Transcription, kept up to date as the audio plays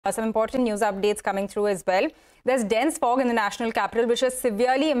Some important news updates coming through as well. There's dense fog in the national capital, which has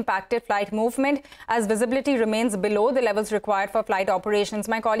severely impacted flight movement as visibility remains below the levels required for flight operations.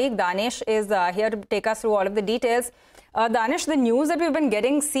 My colleague Daanish is here to take us through all of the details. Daanish, the news that we've been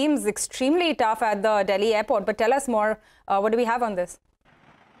getting seems extremely tough at the Delhi airport, but tell us more. What do we have on this?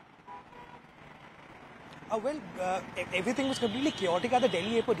 Everything was completely chaotic at the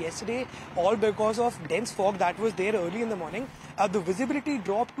Delhi airport yesterday, all because of dense fog that was there early in the morning. The visibility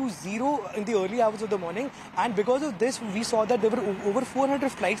dropped to zero in the early hours of the morning, and because of this, we saw that there were over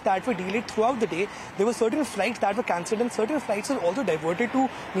 400 flights that were delayed throughout the day. There were certain flights that were cancelled, and certain flights were also diverted to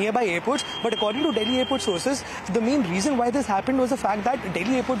nearby airports. But according to Delhi airport sources, the main reason why this happened was the fact that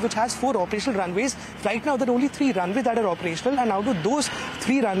Delhi airport, which has 4 operational runways, right now there are only 3 runways that are operational, and out of those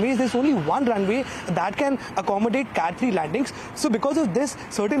 3 runways, there's only 1 runway that can accommodate Cat 3 landings. So because of this,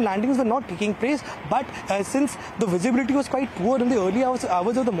 certain landings were not taking place. But since the visibility was quite poor in the early hours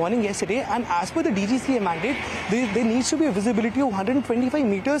of the morning yesterday, and as per the DGCA mandate, there needs to be a visibility of 125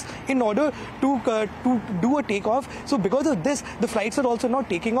 meters in order to do a takeoff. So because of this, the flights are also not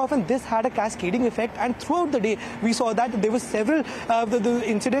taking off, and this had a cascading effect. And throughout the day, we saw that there were several the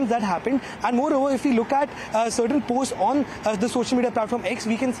incidents that happened. And moreover, if we look at certain posts on the social media platform X,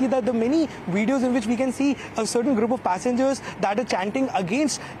 we can see that the many videos in which we can see a certain group of passengers that are chanting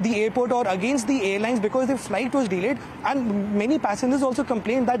against the airport or against the airlines because their flight was delayed. And many passengers also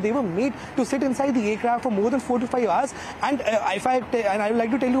complained that they were made to sit inside the aircraft for more than 4 to 5 hours. And I would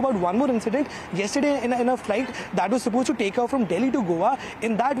like to tell you about one more incident. Yesterday, in a flight that was supposed to take off from Delhi to Goa,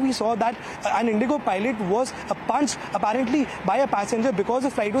 in that we saw that an Indigo pilot was punched apparently by a passenger because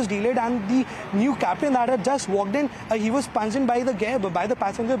the flight was delayed, and the new captain that had just walked in, he was punched in by the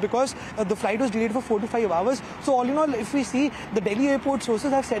passenger because the flight was delayed for 4 to 5 hours. So all in all, if we see, the Delhi airport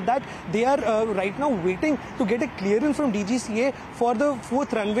sources have said that they are right now waiting to get a clearance from DGCA for the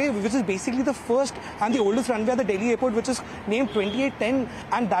 4th runway, which is basically the first and the oldest runway at the Delhi airport, which is named 2810,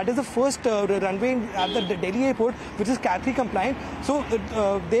 and that is the first runway at the Delhi airport which is Cat 3 compliant. So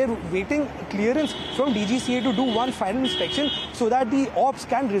they're waiting clearance from DGCA to do one final inspection so that the ops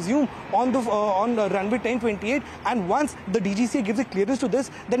can resume on runway 1028. And once the DGCA gives a clearance to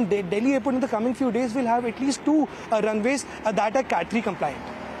this, then Delhi airport in the coming few days will have at least 2 runways that are Cat 3 compliant.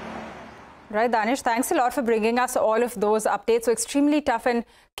 Right, Daanish, thanks a lot for bringing us all of those updates. So extremely tough and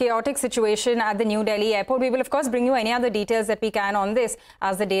chaotic situation at the New Delhi airport. We will, of course, bring you any other details that we can on this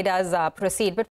as the day does proceed. But